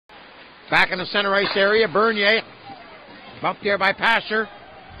Back in the center ice area, Bernier. Bumped there by Passer.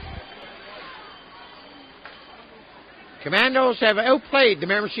 Commandos have outplayed the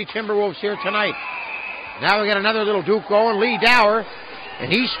Miramichi Timberwolves here tonight. Now we got another little Duke going. Lee Dower.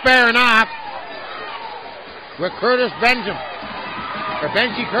 And he's sparing off with Curtis Benjamin. Or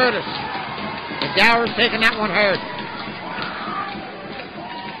Benji Curtis. And Dower's taking that one hard.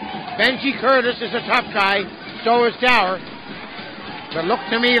 Benji Curtis is a tough guy. So is Dower. But looked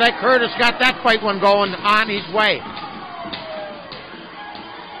to me like Curtis got that fight one going on his way.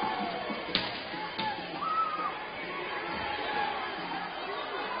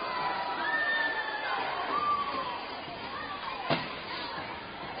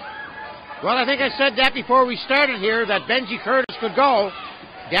 Well, I think I said that before we started here, that Benji Curtis could go.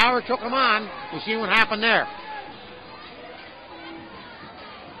 Dower took him on. We'll see what happened there.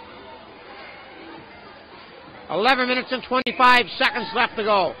 "11 minutes and 25 seconds left to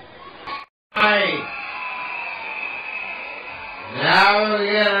go. Hey. Now we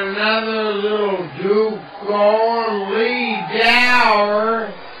get another little Duke going. Lee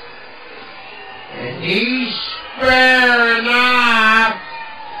Dower. And he's sparing off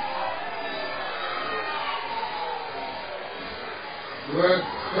with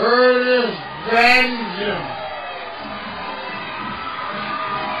Curtis Benjamin.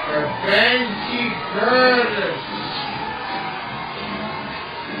 For Benji Curtis.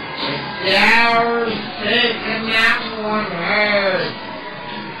 And Dower's taking that one hard.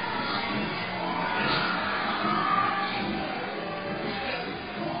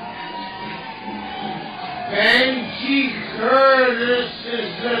 Benji Curtis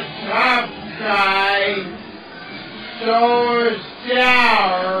is a tough guy. So is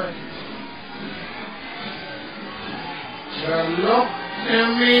Dower. So look to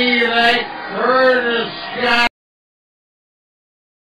me like Curtis got